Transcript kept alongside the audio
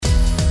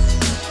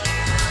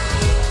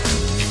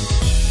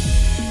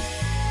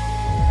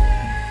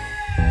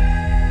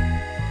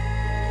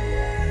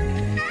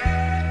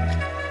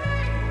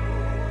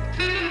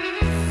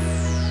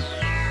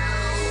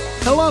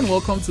Hello and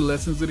welcome to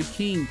Lessons with the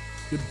King,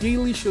 your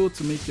daily show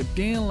to make your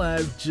day in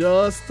life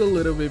just a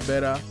little bit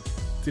better.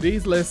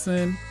 Today's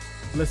lesson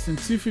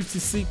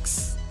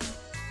 256,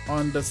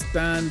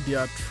 understand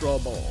their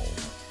trouble.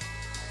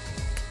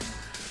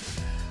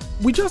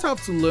 We just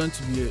have to learn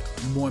to be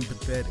more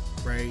empathetic,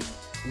 right?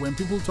 When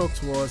people talk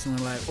to us and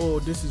we're like, oh,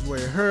 this is where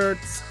it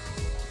hurts,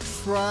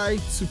 try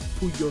to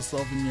put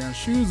yourself in their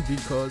shoes,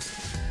 because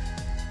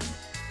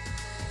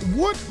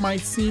what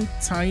might seem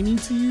tiny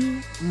to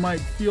you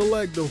might feel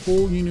like the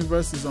whole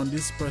universe is on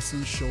this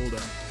person's shoulder.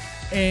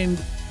 And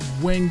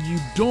when you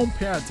don't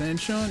pay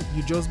attention,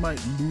 you just might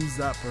lose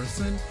that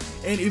person.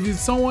 And if it's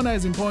someone that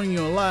is important in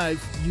your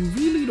life, you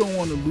really don't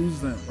want to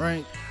lose them,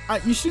 right?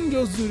 You shouldn't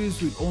just do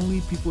this with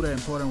only people that are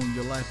important in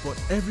your life, but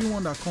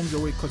everyone that comes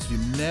your way, because you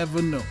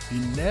never know. You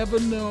never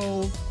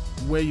know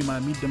where you might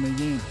meet them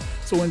again.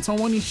 So when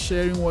someone is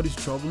sharing what is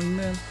troubling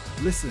them,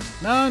 listen.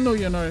 Now I know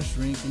you're not a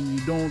shrink and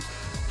you don't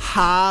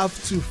have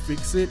to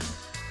fix it.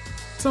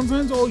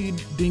 Sometimes all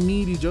they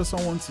need is just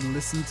someone to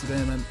listen to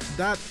them, and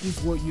that is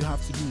what you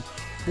have to do.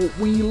 But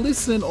when you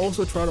listen,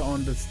 also try to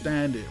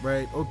understand it,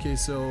 right? Okay,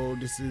 so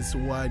this is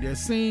why they're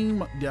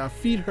saying their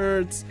feet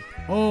hurts.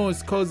 Oh,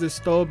 it's because they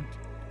stopped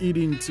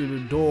eating to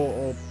the door,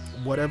 or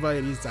whatever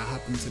it is that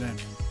happened to them.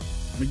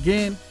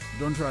 Again,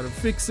 don't try to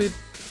fix it.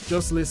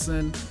 Just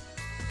listen,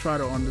 try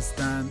to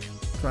understand,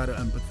 try to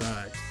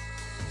empathize.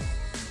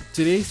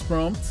 Today's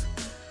prompt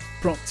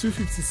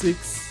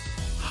 256.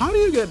 How do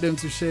you get them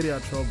to share their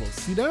troubles?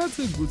 See, that's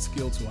a good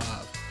skill to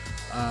have.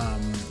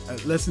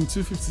 Lesson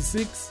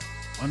 256,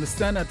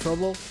 understand their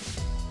trouble.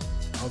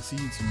 I'll see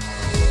you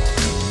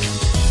tomorrow.